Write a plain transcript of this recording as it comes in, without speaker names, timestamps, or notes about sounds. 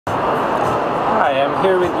Hi, I'm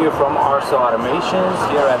here with you from ARSO Automations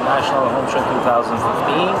here at National Home Show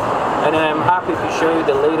 2015, and I'm happy to show you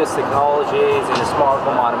the latest technologies in smart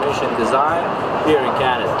home automation design here in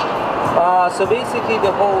Canada. So basically the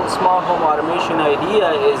whole smart home automation idea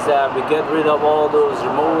is that we get rid of all those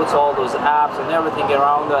remotes, all those apps and everything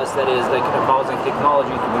around us that is like causing technology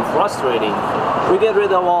to be frustrating. We get rid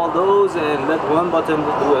of all those and let one button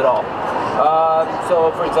do it all. So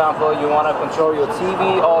for example, you want to control your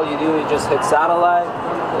TV, all you do is just hit satellite,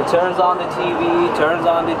 it turns on the TV, turns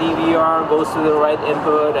on the DVR, goes to the right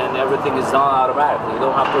input, and everything is done automatically. You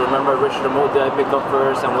don't have to remember which remote did I pick up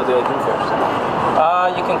first and what did I do first.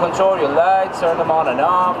 You can control your lights, turn them on and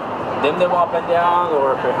off, dim them up and down,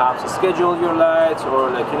 or perhaps schedule your lights, or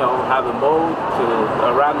have a mode to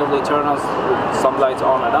randomly turn on some lights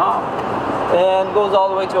on and off. And goes all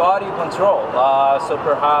the way to audio control. So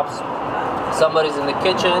perhaps somebody's in the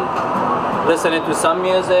kitchen listening to some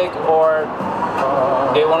music, or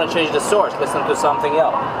they want to change the source, listen to something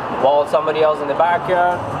else, while somebody else in the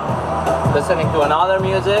backyard listening to another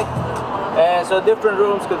music. And so different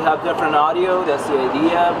rooms could have different audio. That's the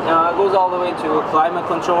idea. It goes all the way to climate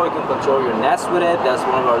control. You can control your nest with it. That's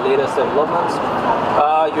one of our latest developments.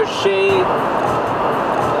 Your shade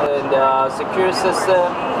and secure system.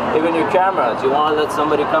 Even your cameras. You want to let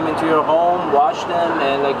somebody come into your home, watch them,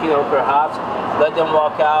 and perhaps let them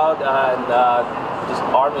walk out and just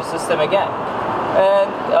arm your system again. And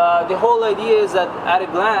the whole idea is that at a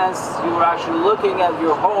glance, you're actually looking at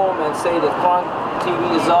your home and say the front TV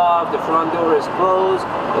is off, the front door is closed,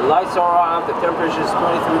 the lights are off, the temperature is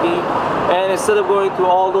 23 degrees, and instead of going to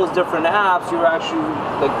all those different apps, you're actually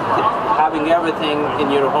having everything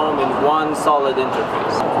in your home in one solid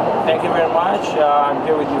interface. Thank you very much. I'm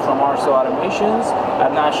here with you from ARSO Automations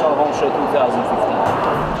at National Home Show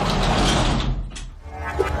 2015.